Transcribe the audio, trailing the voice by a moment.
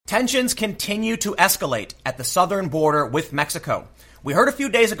Tensions continue to escalate at the southern border with Mexico. We heard a few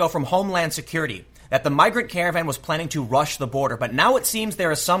days ago from Homeland Security that the migrant caravan was planning to rush the border, but now it seems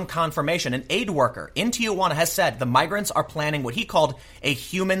there is some confirmation. An aid worker in Tijuana has said the migrants are planning what he called a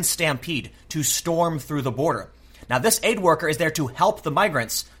human stampede to storm through the border. Now, this aid worker is there to help the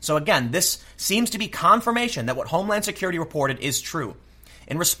migrants. So again, this seems to be confirmation that what Homeland Security reported is true.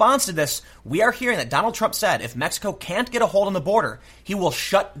 In response to this, we are hearing that Donald Trump said if Mexico can't get a hold on the border, he will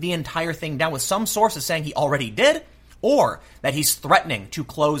shut the entire thing down, with some sources saying he already did or that he's threatening to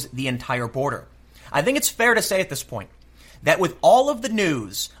close the entire border. I think it's fair to say at this point that with all of the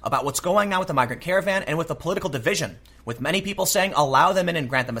news about what's going on with the migrant caravan and with the political division, with many people saying allow them in and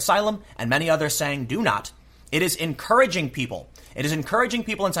grant them asylum and many others saying do not, it is encouraging people. It is encouraging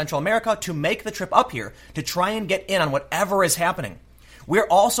people in Central America to make the trip up here to try and get in on whatever is happening. We're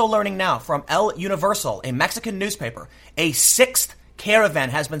also learning now from El Universal, a Mexican newspaper, a 6th caravan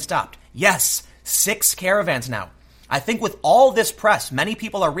has been stopped. Yes, 6 caravans now. I think with all this press, many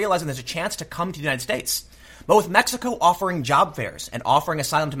people are realizing there's a chance to come to the United States. But with Mexico offering job fairs and offering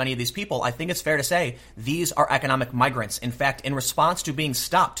asylum to many of these people, I think it's fair to say these are economic migrants. In fact, in response to being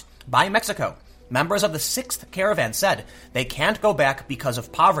stopped by Mexico, members of the 6th caravan said they can't go back because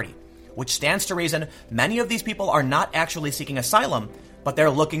of poverty, which stands to reason many of these people are not actually seeking asylum, but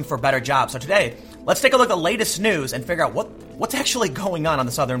they're looking for better jobs. So today, let's take a look at the latest news and figure out what's actually going on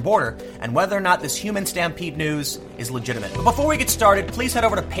the southern border and whether or not this human stampede news is legitimate. But before we get started, please head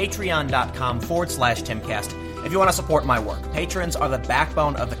over to patreon.com/Timcast if you want to support my work. Patrons are the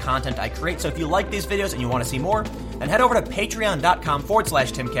backbone of the content I create. So if you like these videos and you want to see more, then head over to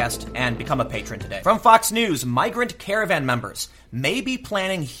patreon.com/Timcast and become a patron today. From Fox News, migrant caravan members may be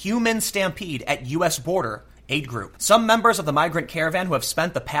planning human stampede at U.S. border aid group. Some members of the migrant caravan who have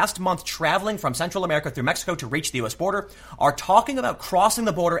spent the past month traveling from Central America through Mexico to reach the U.S. border are talking about crossing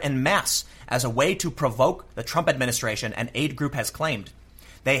the border en masse as a way to provoke the Trump administration, an aid group has claimed.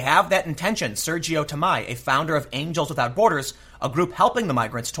 They have that intention, Sergio Tamay, a founder of Angels Without Borders, a group helping the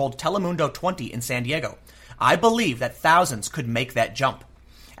migrants, told Telemundo 20 in San Diego. I believe that thousands could make that jump.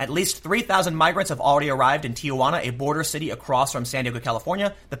 At least 3,000 migrants have already arrived in Tijuana, a border city across from San Diego,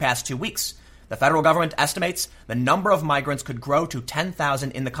 California, the past 2 weeks. The federal government estimates the number of migrants could grow to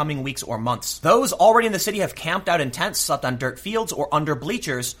 10,000 in the coming weeks or months. Those already in the city have camped out in tents, slept on dirt fields or under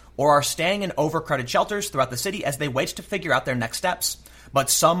bleachers, or are staying in overcrowded shelters throughout the city as they wait to figure out their next steps. But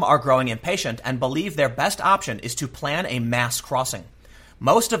some are growing impatient and believe their best option is to plan a mass crossing.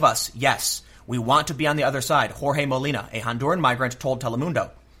 Most of us, yes, we want to be on the other side, Jorge Molina, a Honduran migrant, told Telemundo.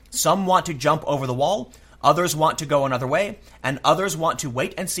 Some want to jump over the wall, others want to go another way, and others want to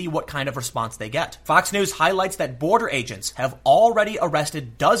wait and see what kind of response they get. Fox News highlights that border agents have already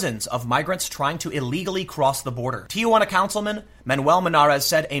arrested dozens of migrants trying to illegally cross the border. Tijuana Councilman Manuel Menares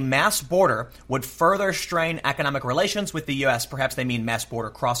said a mass border would further strain economic relations with the U.S. Perhaps they mean mass border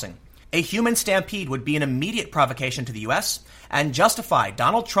crossing. A human stampede would be an immediate provocation to the U.S. and justify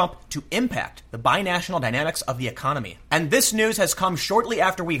Donald Trump to impact the binational dynamics of the economy. And this news has come shortly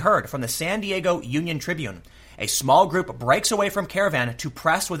after we heard from the San Diego Union Tribune. A small group breaks away from caravan to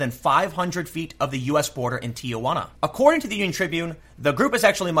press within 500 feet of the U.S. border in Tijuana. According to the Union Tribune, the group is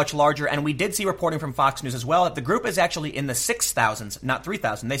actually much larger, and we did see reporting from Fox News as well that the group is actually in the 6,000s, not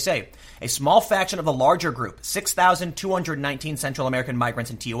 3,000. They say a small faction of the larger group, 6,219 Central American migrants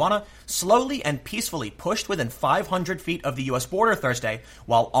in Tijuana, slowly and peacefully pushed within 500 feet of the U.S. border Thursday,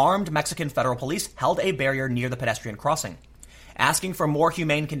 while armed Mexican federal police held a barrier near the pedestrian crossing. Asking for more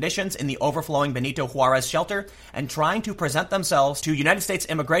humane conditions in the overflowing Benito Juarez shelter and trying to present themselves to United States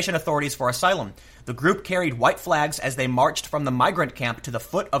immigration authorities for asylum. The group carried white flags as they marched from the migrant camp to the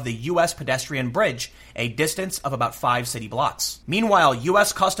foot of the U.S. pedestrian bridge, a distance of about 5 city blocks. Meanwhile,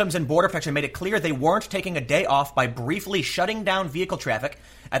 U.S. Customs and Border Protection made it clear they weren't taking a day off by briefly shutting down vehicle traffic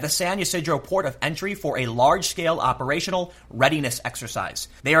at the San Ysidro port of entry for a large-scale operational readiness exercise.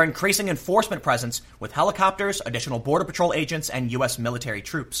 They are increasing enforcement presence with helicopters, additional Border Patrol agents, and U.S. military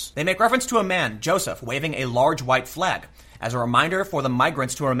troops. They make reference to a man, Joseph, waving a large white flag as a reminder for the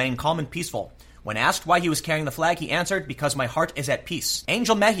migrants to remain calm and peaceful. When asked why he was carrying the flag, he answered, "Because my heart is at peace."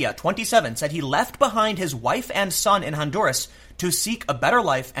 Angel Mejia, 27, said he left behind his wife and son in Honduras to seek a better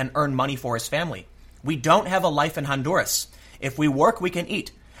life and earn money for his family. "We don't have a life in Honduras. If we work, we can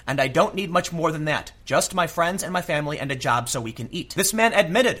eat. And I don't need much more than that. Just my friends and my family and a job so we can eat." This man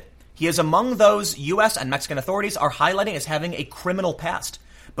admitted he is among those U.S. and Mexican authorities are highlighting as having a criminal past.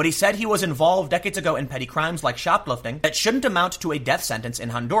 But he said he was involved decades ago in petty crimes like shoplifting that shouldn't amount to a death sentence in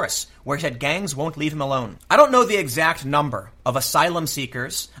Honduras, where he said gangs won't leave him alone. I don't know the exact number of asylum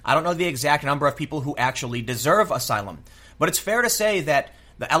seekers. I don't know the exact number of people who actually deserve asylum. But it's fair to say that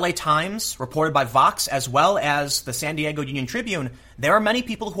The LA Times, reported by Vox, as well as the San Diego Union Tribune, there are many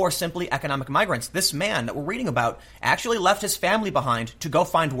people who are simply economic migrants. This man that we're reading about actually left his family behind to go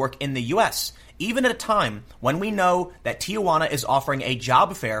find work in the U.S., even at a time when we know that Tijuana is offering a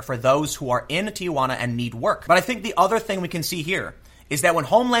job fair for those who are in Tijuana and need work. But I think the other thing we can see here is that when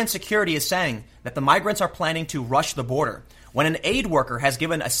Homeland Security is saying that the migrants are planning to rush the border, when an aid worker has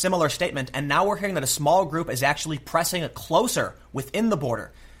given a similar statement, and now we're hearing that a small group is actually pressing it closer within the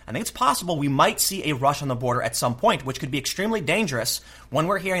border, I think it's possible we might see a rush on the border at some point, which could be extremely dangerous when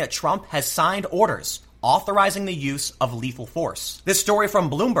we're hearing that Trump has signed orders authorizing the use of lethal force. This story from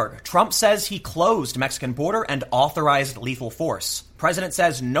Bloomberg. Trump says he closed Mexican border and authorized lethal force. President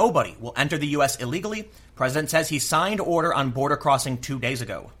says nobody will enter the U.S. illegally. President says he signed order on border crossing 2 days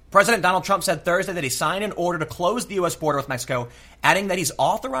ago. President Donald Trump said Thursday that he signed an order to close the U.S. border with Mexico, adding that he's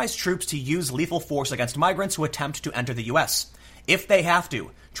authorized troops to use lethal force against migrants who attempt to enter the U.S. if they have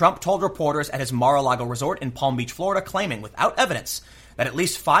to. Trump told reporters at his Mar-a-Lago resort in Palm Beach, Florida, claiming without evidence that at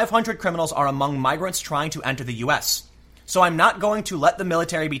least 500 criminals are among migrants trying to enter the U.S. So I'm not going to let the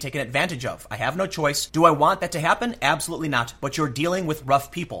military be taken advantage of. I have no choice. Do I want that to happen? Absolutely not. But you're dealing with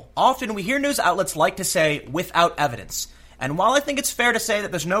rough people. Often we hear news outlets like to say without evidence. And while I think it's fair to say that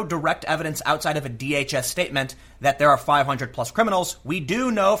there's no direct evidence outside of a DHS statement that there are 500 plus criminals, we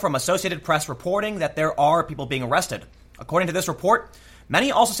do know from Associated Press reporting that there are people being arrested. According to this report,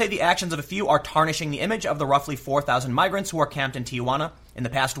 many also say the actions of a few are tarnishing the image of the roughly 4,000 migrants who are camped in Tijuana. In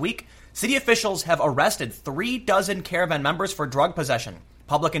the past week, city officials have arrested 36 caravan members for drug possession,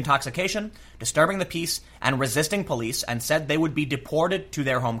 public intoxication, disturbing the peace, and resisting police, and said they would be deported to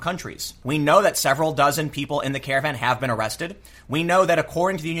their home countries. We know that several dozen people in the caravan have been arrested. We know that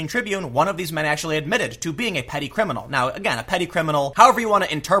according to the Union Tribune, one of these men actually admitted to being a petty criminal. Now, again, a petty criminal, however you want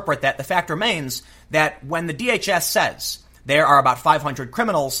to interpret that, the fact remains that when the DHS says there are about 500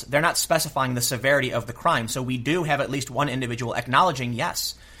 criminals, they're not specifying the severity of the crime. So we do have at least one individual acknowledging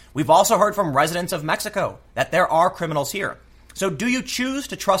yes. We've also heard from residents of Mexico that there are criminals here. So do you choose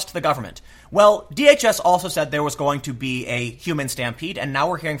to trust the government? Well, DHS also said there was going to be a human stampede, and now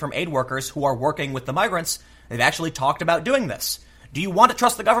we're hearing from aid workers who are working with the migrants. They've actually talked about doing this. Do you want to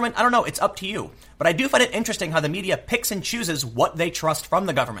trust the government? I don't know. It's up to you. But I do find it interesting how the media picks and chooses what they trust from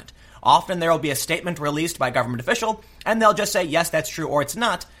the government. Often there will be a statement released by a government official, and they'll just say, yes, that's true, or it's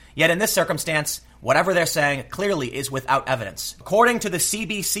not. Yet in this circumstance, whatever they're saying clearly is without evidence. According to the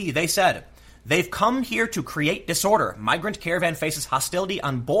CBC, they said, they've come here to create disorder. Migrant caravan faces hostility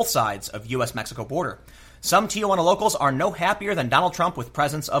on both sides of U.S.-Mexico border. Some Tijuana locals are no happier than Donald Trump with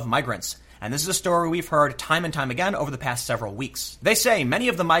presence of migrants. And this is a story we've heard time and time again over the past several weeks. They say many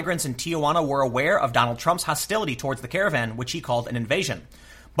of the migrants in Tijuana were aware of Donald Trump's hostility towards the caravan, which he called an invasion.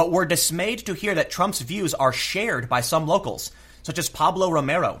 But were dismayed to hear that Trump's views are shared by some locals, such as Pablo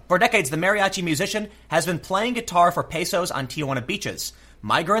Romero. For decades, the mariachi musician has been playing guitar for pesos on Tijuana beaches.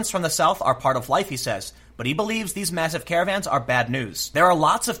 Migrants from the South are part of life, he says, but he believes these massive caravans are bad news. There are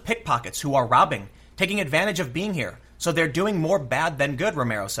lots of pickpockets who are robbing, taking advantage of being here, so they're doing more bad than good,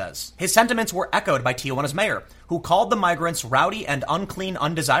 Romero says. His sentiments were echoed by Tijuana's mayor, who called the migrants rowdy and unclean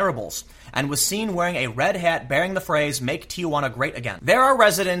undesirables, and was seen wearing a red hat bearing the phrase, "Make Tijuana great again." There are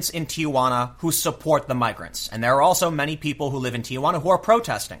residents in Tijuana who support the migrants, and there are also many people who live in Tijuana who are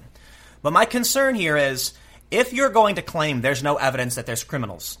protesting. But my concern here is, if you're going to claim there's no evidence that there's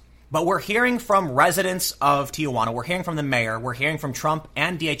criminals, but we're hearing from residents of Tijuana, we're hearing from the mayor, we're hearing from Trump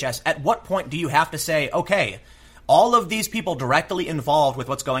and DHS, at what point do you have to say, okay, all of these people directly involved with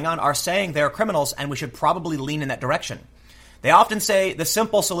what's going on are saying they're criminals and we should probably lean in that direction? They often say the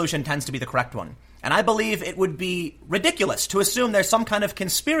simple solution tends to be the correct one. And I believe it would be ridiculous to assume there's some kind of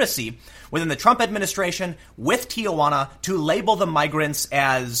conspiracy within the Trump administration with Tijuana to label the migrants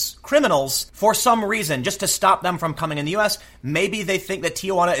as criminals for some reason, just to stop them from coming in the U.S. Maybe they think that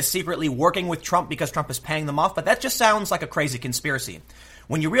Tijuana is secretly working with Trump because Trump is paying them off, but that just sounds like a crazy conspiracy.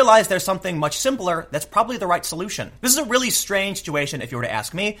 When you realize there's something much simpler, that's probably the right solution. This is a really strange situation, if you were to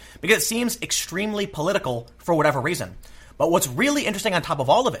ask me, because it seems extremely political for whatever reason. But what's really interesting on top of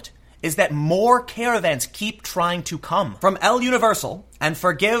all of it is that more caravans keep trying to come. From El Universal, and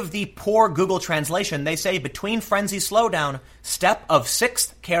forgive the poor Google translation, they say between frenzy slowdown, step of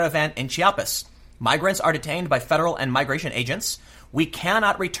 6th caravan in Chiapas. Migrants are detained by federal and migration agents. We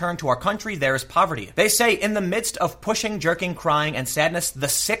cannot return to our country. There is poverty. They say in the midst of pushing, jerking, crying, and sadness, the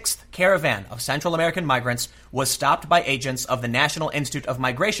 6th caravan of Central American migrants was stopped by agents of the National Institute of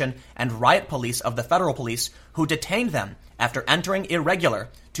Migration and riot police of the federal police, who detained them after entering irregular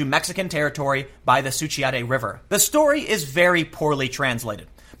to Mexican territory by the Suchiate River. The story is very poorly translated,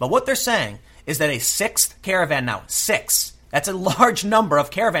 but what they're saying is that a 6th caravan now, 6, That's a large number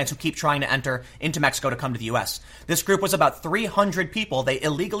of caravans who keep trying to enter into Mexico to come to the U.S. This group was about 300 people. They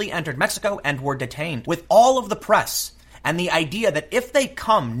illegally entered Mexico and were detained. With all of the press and the idea that if they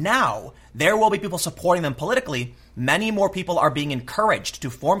come now, there will be people supporting them politically, many more people are being encouraged to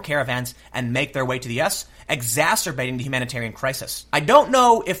form caravans and make their way to the U.S., exacerbating the humanitarian crisis. I don't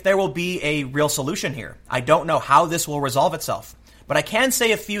know if there will be a real solution here. I don't know how this will resolve itself. But I can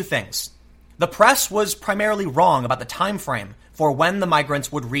say a few things. The press was primarily wrong about the time frame for when the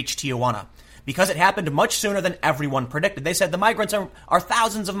migrants would reach Tijuana, because it happened much sooner than everyone predicted. They said the migrants are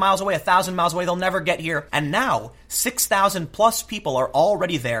thousands of miles away, 1,000 miles away, they'll never get here. And now, 6,000 plus people are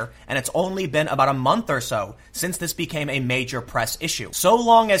already there, and it's only been about a month or so since this became a major press issue. So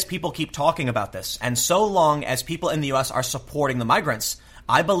long as people keep talking about this, and so long as people in the U.S. are supporting the migrants,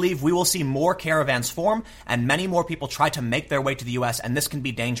 I believe we will see more caravans form, and many more people try to make their way to the U.S., and this can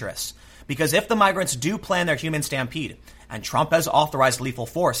be dangerous. Because if the migrants do plan their human stampede, and Trump has authorized lethal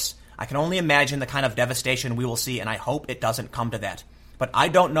force, I can only imagine the kind of devastation we will see, and I hope it doesn't come to that. But I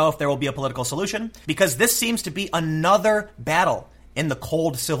don't know if there will be a political solution, because this seems to be another battle in the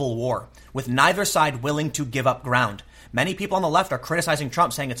cold civil war, with neither side willing to give up ground. Many people on the left are criticizing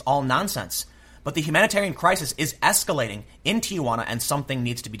Trump, saying it's all nonsense. But the humanitarian crisis is escalating in Tijuana, and something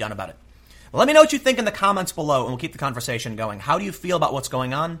needs to be done about it. Let me know what you think in the comments below, and we'll keep the conversation going. How do you feel about what's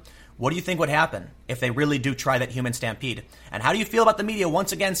going on? What do you think would happen if they really do try that human stampede? And how do you feel about the media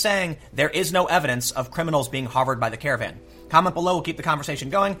once again saying there is no evidence of criminals being harbored by the caravan? Comment below. We'll keep the conversation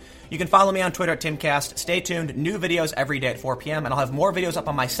going. You can follow me on Twitter at Timcast. Stay tuned. New videos every day at 4 p.m. And I'll have more videos up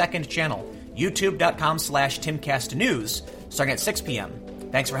on my second channel, youtube.com/TimcastNews, starting at 6 p.m.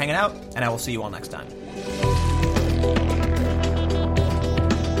 Thanks for hanging out, and I will see you all next time.